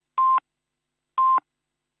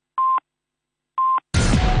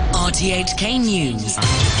RTHK News.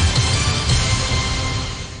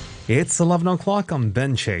 It's 11 o'clock on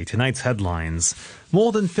Benche. Tonight's headlines.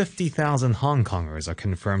 More than 50,000 Hong Kongers are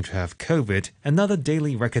confirmed to have COVID, another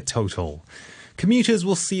daily record total. Commuters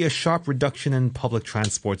will see a sharp reduction in public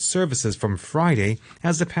transport services from Friday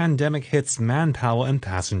as the pandemic hits manpower and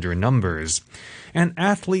passenger numbers. And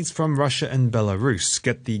athletes from Russia and Belarus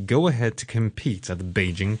get the go-ahead to compete at the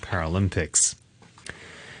Beijing Paralympics.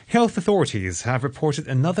 Health authorities have reported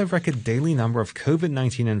another record daily number of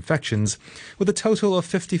COVID-19 infections with a total of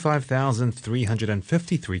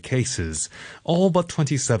 55,353 cases. All but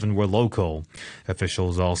 27 were local.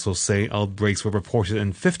 Officials also say outbreaks were reported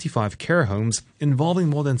in 55 care homes involving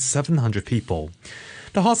more than 700 people.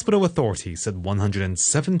 The hospital authority said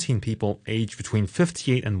 117 people aged between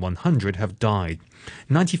 58 and 100 have died.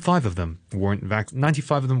 95 of them weren't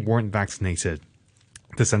vaccinated.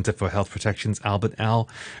 The Center for Health Protection's Albert Al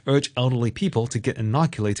urged elderly people to get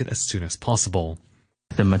inoculated as soon as possible.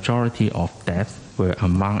 The majority of deaths were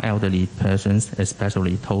among elderly persons,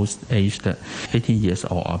 especially those aged 80 years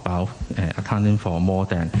or above, accounting for more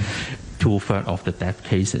than two-thirds of the death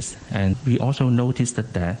cases. And we also noticed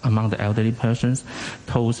that among the elderly persons,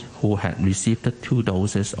 those who had received 2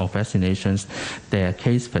 doses of vaccinations, their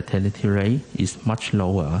case fatality rate is much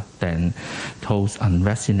lower than those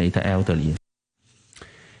unvaccinated elderly.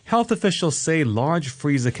 Health officials say large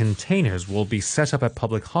freezer containers will be set up at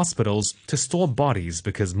public hospitals to store bodies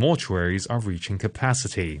because mortuaries are reaching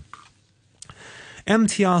capacity.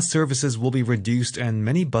 MTR services will be reduced and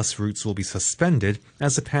many bus routes will be suspended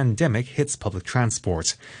as the pandemic hits public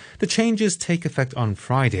transport. The changes take effect on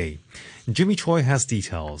Friday. Jimmy Choi has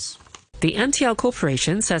details. The MTR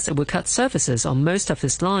Corporation says it will cut services on most of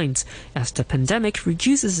its lines as the pandemic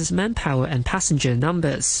reduces its manpower and passenger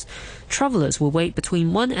numbers. Travellers will wait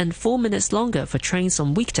between 1 and 4 minutes longer for trains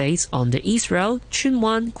on weekdays on the East Rail, Tsuen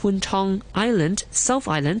Wan, Kwun Tong Island, South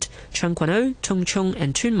Island, Tseung Kwan O, Tung Chung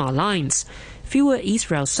and Tuen Ma lines. Fewer East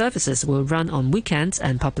Rail services will run on weekends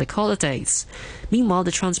and public holidays. Meanwhile,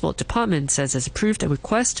 the Transport Department says it's approved a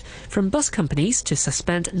request from bus companies to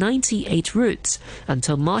suspend 98 routes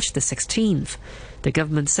until March the 16th. The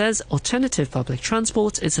government says alternative public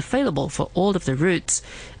transport is available for all of the routes.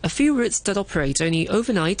 A few routes that operate only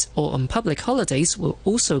overnight or on public holidays will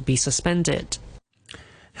also be suspended.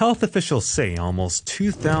 Health officials say almost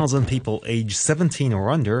 2,000 people aged 17 or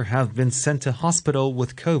under have been sent to hospital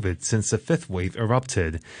with COVID since the fifth wave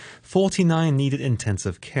erupted. 49 needed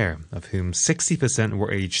intensive care, of whom 60%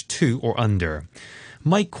 were aged 2 or under.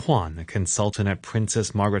 Mike Kwan, a consultant at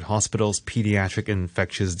Princess Margaret Hospital's Pediatric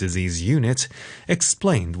Infectious Disease Unit,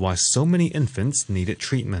 explained why so many infants needed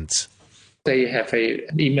treatment. They have an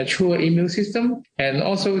immature immune system. And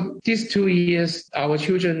also these 2 years, our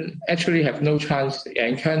children actually have no chance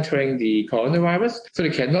encountering the coronavirus. So they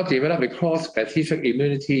cannot develop a cross-specific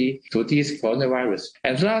immunity to this coronavirus.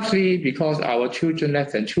 And lastly, because our children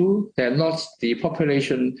less than 2, they are not the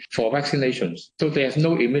population for vaccinations. So they have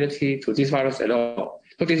no immunity to this virus at all.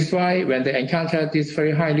 So this is why when they encounter this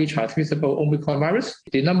very highly transmissible Omicron virus,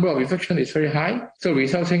 the number of infection is very high, so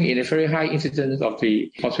resulting in a very high incidence of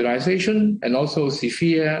the hospitalization and also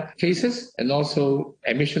severe cases and also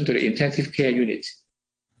admission to the intensive care unit.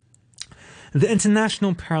 The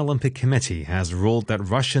International Paralympic Committee has ruled that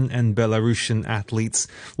Russian and Belarusian athletes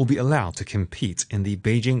will be allowed to compete in the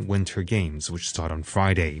Beijing Winter Games, which start on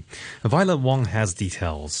Friday. Violet Wong has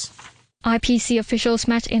details. IPC officials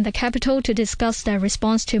met in the capital to discuss their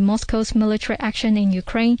response to Moscow's military action in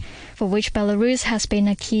Ukraine, for which Belarus has been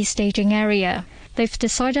a key staging area. They've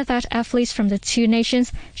decided that athletes from the two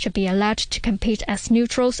nations should be allowed to compete as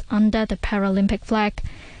neutrals under the Paralympic flag.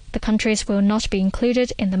 The countries will not be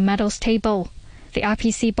included in the medals table. The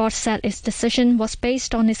IPC board said its decision was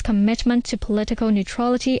based on its commitment to political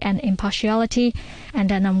neutrality and impartiality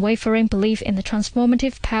and an unwavering belief in the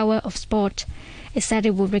transformative power of sport. It said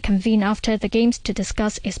it would reconvene after the Games to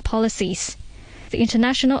discuss its policies. The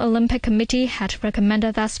International Olympic Committee had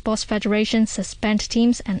recommended that sports federations suspend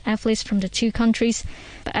teams and athletes from the two countries,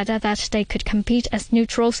 but added that they could compete as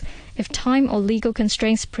neutrals if time or legal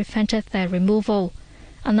constraints prevented their removal.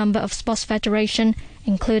 A number of sports federations,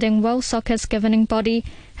 including World Soccer's governing body,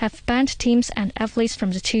 have banned teams and athletes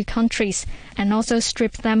from the two countries and also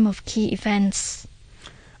stripped them of key events.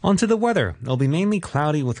 On to the weather. It'll be mainly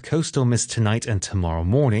cloudy with coastal mist tonight and tomorrow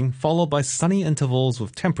morning, followed by sunny intervals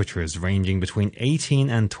with temperatures ranging between 18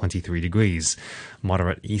 and 23 degrees.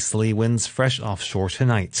 Moderate easterly winds fresh offshore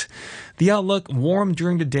tonight. The outlook, warm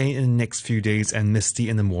during the day in the next few days and misty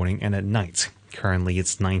in the morning and at night. Currently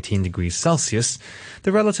it's 19 degrees Celsius.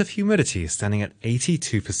 The relative humidity is standing at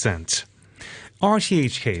 82%.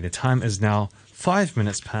 RTHK, the time is now 5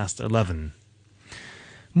 minutes past 11.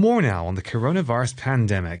 More now on the coronavirus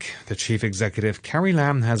pandemic. The chief executive, Carrie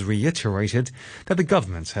Lam, has reiterated that the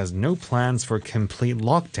government has no plans for a complete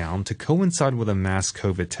lockdown to coincide with a mass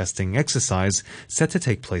COVID testing exercise set to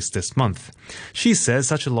take place this month. She says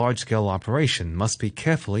such a large-scale operation must be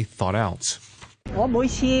carefully thought out.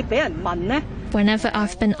 Whenever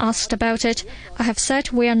I've been asked about it, I have said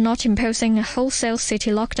we are not imposing a wholesale city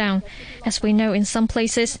lockdown. As we know in some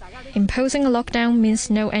places, imposing a lockdown means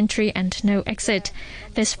no entry and no exit.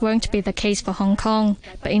 This won't be the case for Hong Kong.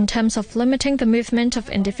 But in terms of limiting the movement of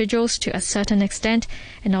individuals to a certain extent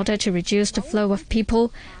in order to reduce the flow of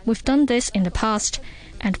people, we've done this in the past,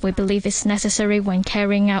 and we believe it's necessary when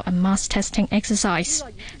carrying out a mass testing exercise.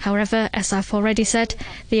 However, as I've already said,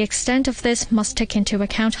 the extent of this must take into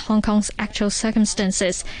account Hong Kong's actual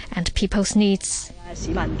circumstances and people's needs.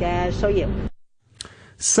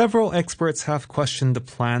 Several experts have questioned the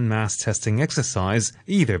planned mass testing exercise,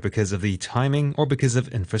 either because of the timing or because of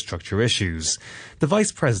infrastructure issues. The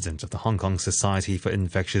vice president of the Hong Kong Society for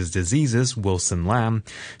Infectious Diseases, Wilson Lam,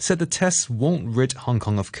 said the tests won't rid Hong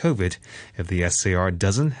Kong of COVID if the SAR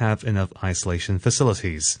doesn't have enough isolation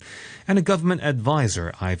facilities. And a government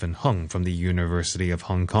advisor, Ivan Hung from the University of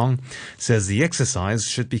Hong Kong, says the exercise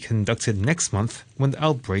should be conducted next month when the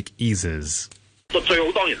outbreak eases.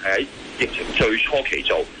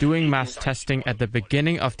 Doing mass testing at the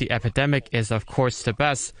beginning of the epidemic is of course the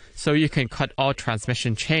best, so you can cut all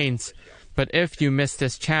transmission chains. But if you miss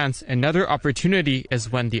this chance, another opportunity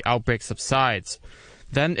is when the outbreak subsides.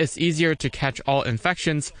 Then it's easier to catch all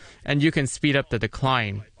infections and you can speed up the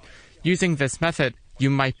decline. Using this method, you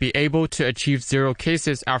might be able to achieve 0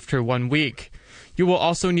 cases after 1 week. You will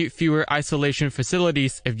also need fewer isolation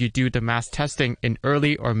facilities if you do the mass testing in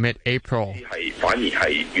early or mid-April.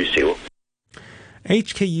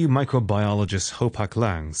 HKU microbiologist Ho Pak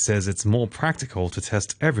Lang says it's more practical to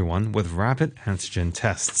test everyone with rapid antigen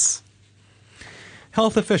tests.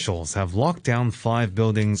 Health officials have locked down 5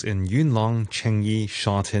 buildings in Yuen Long, Cheng Yi,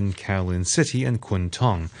 Sha Tin, Kowloon City and Kwun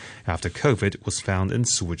Tong after COVID was found in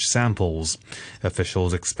sewage samples.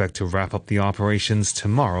 Officials expect to wrap up the operations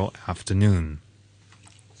tomorrow afternoon.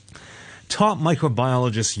 Top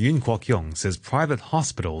microbiologist Yuen Kwok Yung says private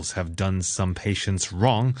hospitals have done some patients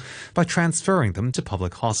wrong by transferring them to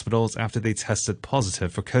public hospitals after they tested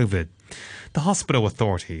positive for COVID. The hospital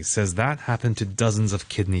authority says that happened to dozens of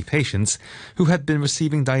kidney patients who had been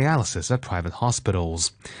receiving dialysis at private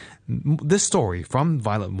hospitals. This story from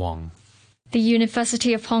Violet Wong. The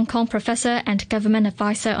University of Hong Kong professor and government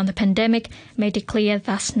advisor on the pandemic made it clear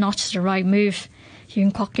that's not the right move.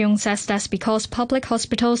 Yuen Kwok Yung says that's because public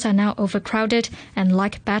hospitals are now overcrowded and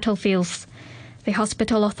like battlefields. The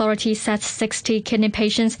hospital authority said 60 kidney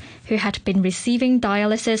patients who had been receiving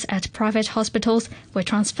dialysis at private hospitals were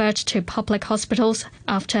transferred to public hospitals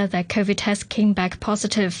after their COVID test came back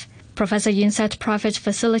positive. Professor Yuen said private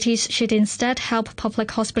facilities should instead help public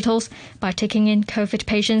hospitals by taking in COVID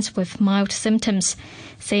patients with mild symptoms,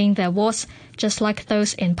 saying their wards, just like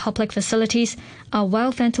those in public facilities, are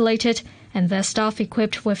well ventilated and their staff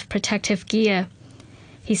equipped with protective gear.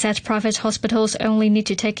 He said private hospitals only need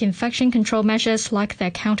to take infection control measures like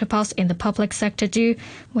their counterparts in the public sector do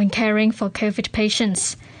when caring for COVID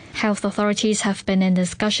patients. Health authorities have been in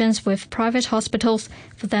discussions with private hospitals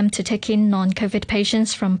for them to take in non-COVID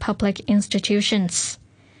patients from public institutions.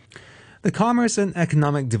 The Commerce and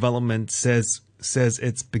Economic Development says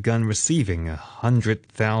it's begun receiving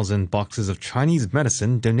 100,000 boxes of Chinese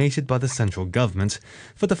medicine donated by the central government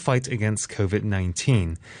for the fight against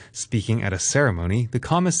COVID-19. Speaking at a ceremony, the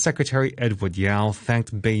Commerce Secretary Edward Yao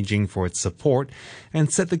thanked Beijing for its support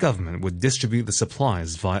and said the government would distribute the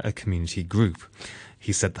supplies via a community group.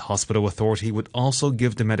 He said the hospital authority would also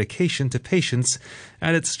give the medication to patients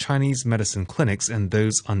at its Chinese medicine clinics and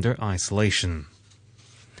those under isolation.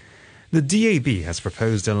 The DAB has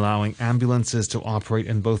proposed allowing ambulances to operate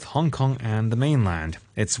in both Hong Kong and the mainland.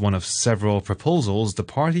 It's one of several proposals the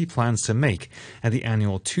party plans to make at the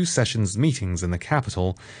annual 2 sessions meetings in the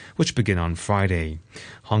capital, which begin on Friday.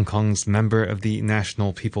 Hong Kong's member of the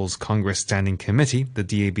National People's Congress Standing Committee, the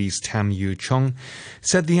DAB's Tam Yu Chung,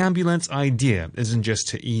 said the ambulance idea isn't just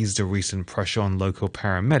to ease the recent pressure on local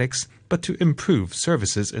paramedics, but to improve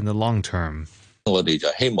services in the long term.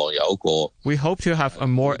 We hope to have a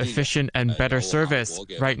more efficient and better service.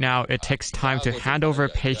 Right now, it takes time to hand over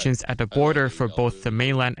patients at the border for both the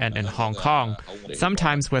mainland and in Hong Kong.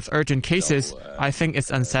 Sometimes with urgent cases, I think it's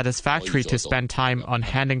unsatisfactory to spend time on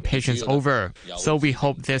handing patients over. So we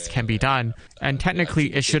hope this can be done. And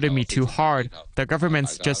technically, it shouldn't be too hard. The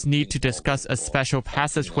governments just need to discuss a special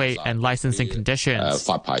passageway and licensing conditions.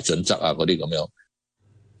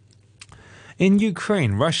 In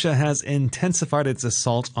Ukraine, Russia has intensified its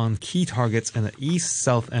assault on key targets in the east,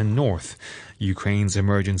 south, and north. Ukraine's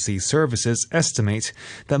emergency services estimate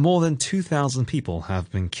that more than 2,000 people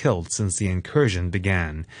have been killed since the incursion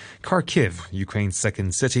began. Kharkiv, Ukraine's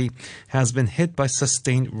second city, has been hit by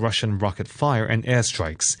sustained Russian rocket fire and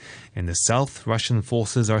airstrikes. In the south, Russian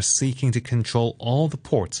forces are seeking to control all the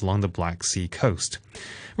ports along the Black Sea coast.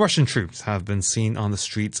 Russian troops have been seen on the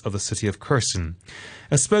streets of the city of Kherson.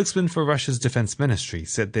 A spokesman for Russia's defense ministry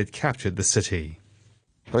said they'd captured the city.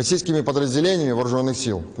 Russian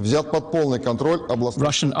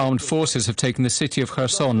armed forces have taken the city of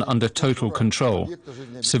Kherson under total control.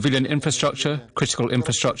 Civilian infrastructure, critical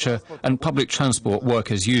infrastructure, and public transport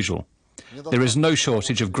work as usual. There is no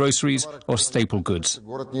shortage of groceries or staple goods.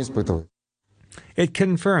 If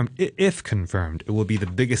confirmed, it will be the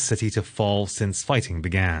biggest city to fall since fighting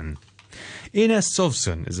began. Ines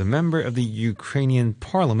Sovsun is a member of the Ukrainian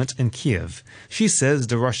parliament in Kiev. She says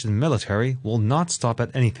the Russian military will not stop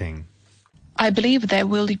at anything. I believe they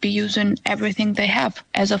will be using everything they have.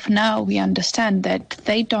 As of now, we understand that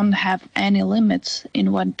they don't have any limits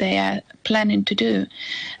in what they are planning to do.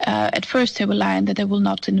 At first, they were lying that they will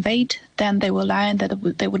not invade. Then they were lying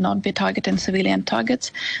that they would not be targeting civilian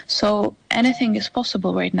targets. So anything is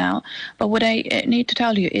possible right now. But what I need to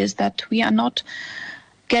tell you is that we are not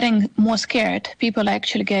getting more scared. People are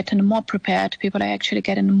actually getting more prepared. People are actually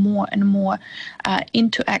getting more and more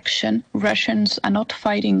into action. Russians are not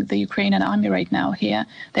fighting the Ukrainian army right now here.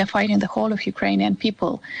 They're fighting the whole of Ukrainian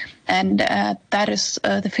people. And that is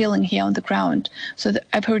the feeling here on the ground. So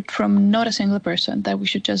I've heard from not a single person that we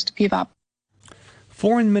should just give up.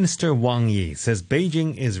 Foreign Minister Wang Yi says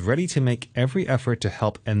Beijing is ready to make every effort to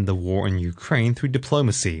help end the war in Ukraine through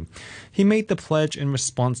diplomacy. He made the pledge in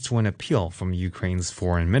response to an appeal from Ukraine's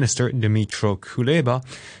Foreign Minister Dmytro Kuleba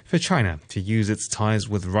for China to use its ties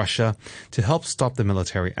with Russia to help stop the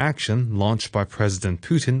military action launched by President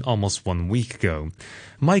Putin almost 1 week ago.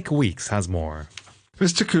 Mike Weeks has more.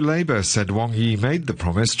 Mr. Kuleba said Wang Yi made the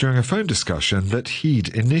promise during a phone discussion that he'd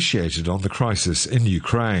initiated on the crisis in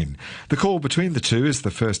Ukraine. The call between the two is the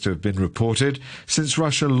first to have been reported since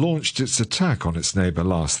Russia launched its attack on its neighbour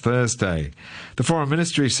last Thursday. The Foreign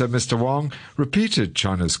Ministry said Mr. Wang repeated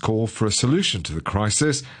China's call for a solution to the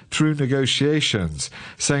crisis through negotiations,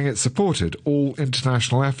 saying it supported all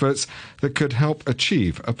international efforts that could help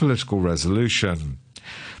achieve a political resolution.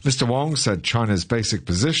 Mr. Wang said China's basic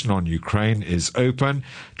position on Ukraine is open,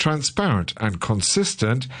 transparent and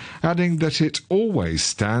consistent, adding that it always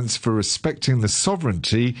stands for respecting the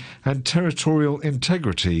sovereignty and territorial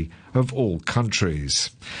integrity of all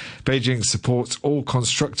countries. Beijing supports all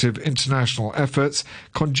constructive international efforts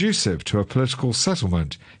conducive to a political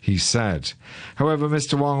settlement, he said. However,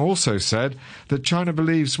 Mr. Wang also said that China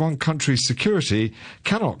believes one country's security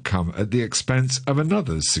cannot come at the expense of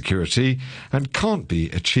another's security and can't be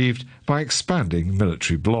achieved by expanding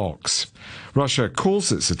military blocs. Russia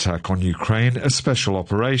calls its attack on Ukraine a special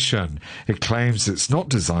operation. It claims it's not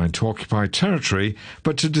designed to occupy territory,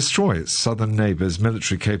 but to destroy its southern neighbour's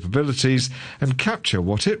military capabilities and capture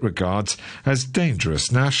what it regards as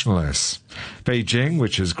dangerous nationalists. Beijing,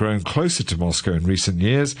 which has grown closer to Moscow in recent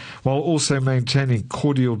years, while also maintaining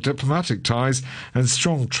cordial diplomatic ties and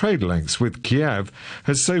strong trade links with Kiev,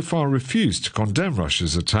 has so far refused to condemn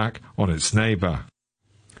Russia's attack on its neighbour.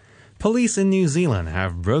 Police in New Zealand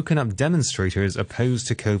have broken up demonstrators opposed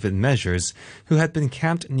to COVID measures who had been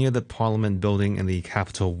camped near the Parliament building in the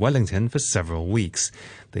capital Wellington for several weeks.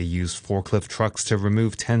 They used forklift trucks to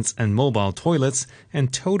remove tents and mobile toilets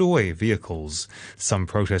and towed away vehicles. Some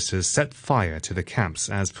protesters set fire to the camps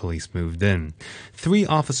as police moved in. 3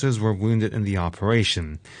 officers were wounded in the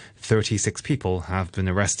operation. 36 people have been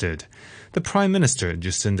arrested. The Prime Minister,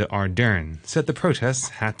 Jacinda Ardern, said the protests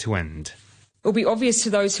had to end. It will be obvious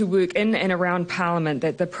to those who work in and around Parliament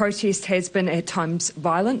that the protest has been at times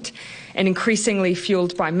violent and increasingly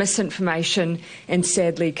fuelled by misinformation and,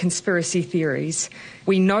 sadly, conspiracy theories.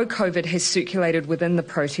 We know COVID has circulated within the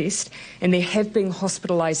protest and there have been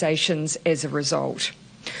hospitalisations as a result.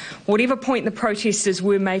 Whatever point the protesters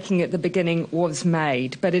were making at the beginning was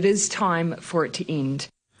made, but it is time for it to end.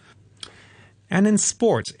 And in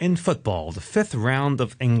sport, in football, the 5th round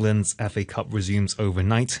of England's FA Cup resumes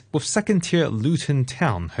overnight, with second-tier Luton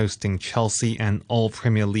Town hosting Chelsea and all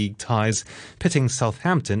Premier League ties, pitting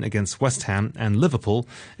Southampton against West Ham and Liverpool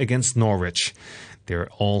against Norwich. They're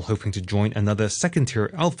all hoping to join another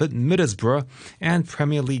second-tier outfit, Middlesbrough, and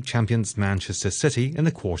Premier League champions Manchester City in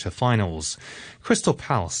the quarter-finals. Crystal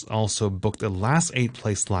Palace also booked a last 8th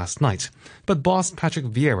place last night, but boss Patrick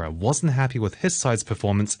Vieira wasn't happy with his side's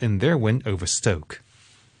performance in their win over Stoke.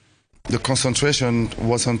 the concentration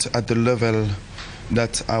wasn't at the level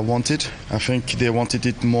that I wanted. I think they wanted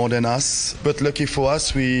it more than us. But lucky for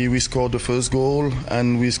us, we scored the first goal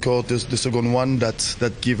and we scored the second one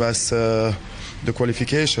that gave us the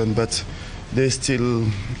qualification. But there's still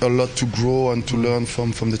a lot to grow and to learn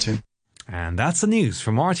from the team. And that's the news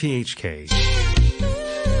from RTHK.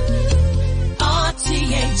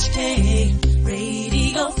 RTHK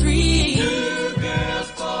Radio 3.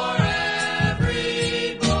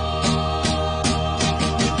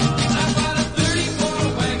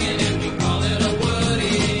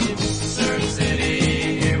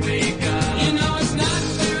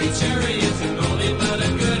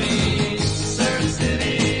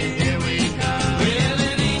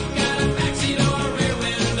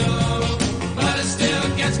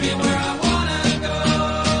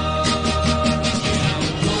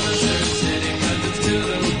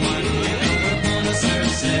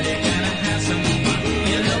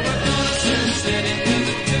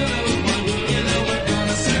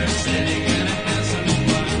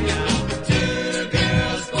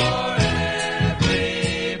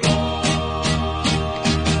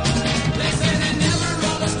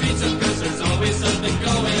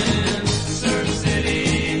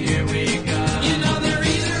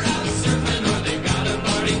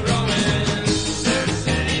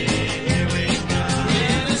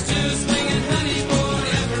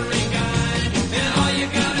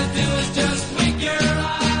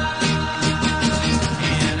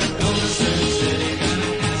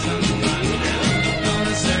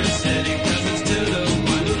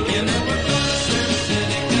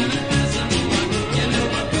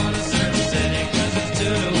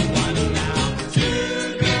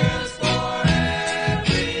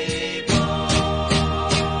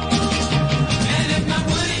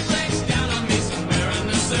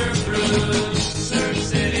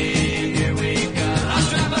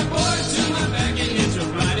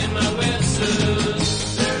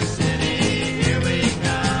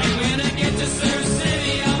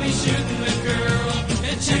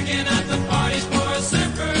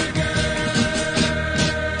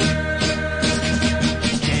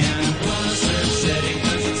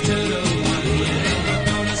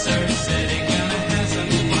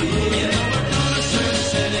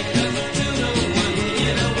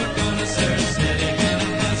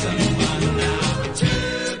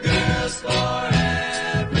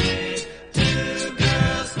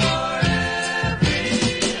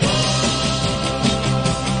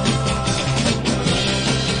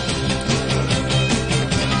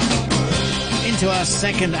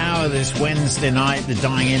 Second hour this Wednesday night, the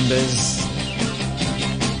dying embers.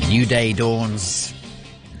 New day dawns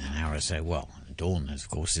in an hour or so. Well, dawn, of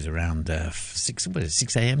course, is around 6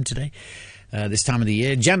 a.m. today. This time of the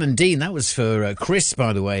year. Jan and Dean, that was for Chris,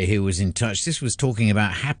 by the way, who was in touch. This was talking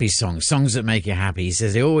about happy songs that make you happy. He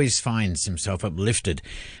says he always finds himself uplifted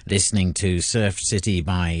listening to Surf City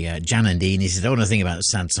by Jan and Dean. He says, I don't want to think about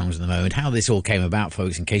sad songs at the moment. How this all came about,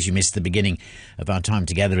 folks, in case you missed the beginning of our time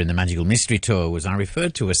together in the Magical Mystery Tour, was I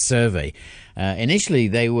referred to a survey. Initially,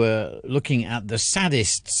 they were looking at the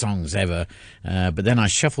saddest songs ever, but then I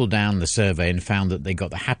shuffled down the survey and found that they got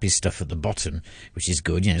the happy stuff at the bottom, which is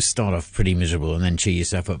good. You know, start off pretty miserable and then cheer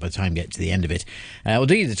yourself up by the time you get to the end of it. I'll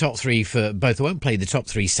do you the top three for both. I won't play the top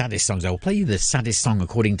three saddest songs. I will play you the saddest song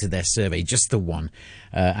according to their survey, just the one.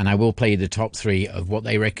 And I will play you the top three of what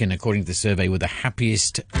they reckon, according to the survey, were the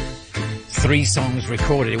happiest 3 songs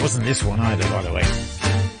recorded. It wasn't this one either, by the way.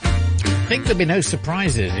 I think there'll be no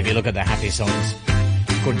surprises if you look at the happy songs.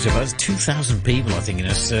 According to about 2,000 people, I think, in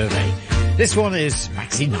a survey. This one is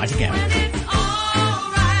Maxine Nightingale.